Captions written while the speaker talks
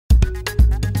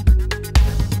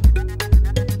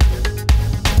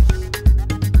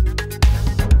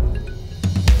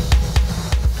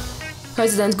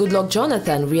President Goodluck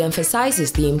Jonathan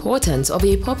re-emphasizes the importance of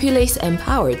a populace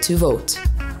empowered to vote.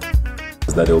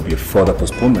 That there will be a further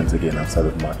postponement again outside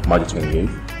of March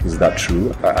 28th. Is that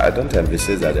true? I don't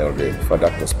envisage that there will be further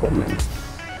postponement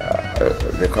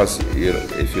because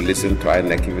if you listen to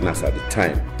INEC, even as at the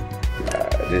time,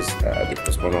 the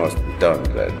postponement was done.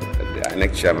 The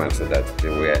INEC chairman said that they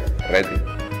were ready.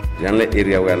 The only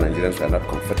area where Nigerians were not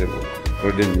comfortable,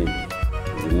 including me,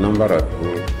 is the number of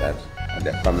people that are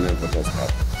their permanent voters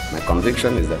have. My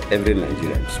conviction is that every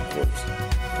Nigerian supports.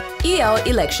 EL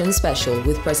Election Special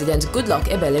with President Goodluck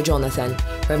Ebele Jonathan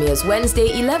premieres Wednesday,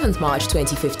 11th March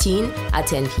 2015 at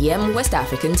 10 p.m. West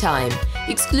African Time.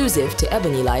 Exclusive to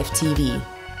EbonyLife TV.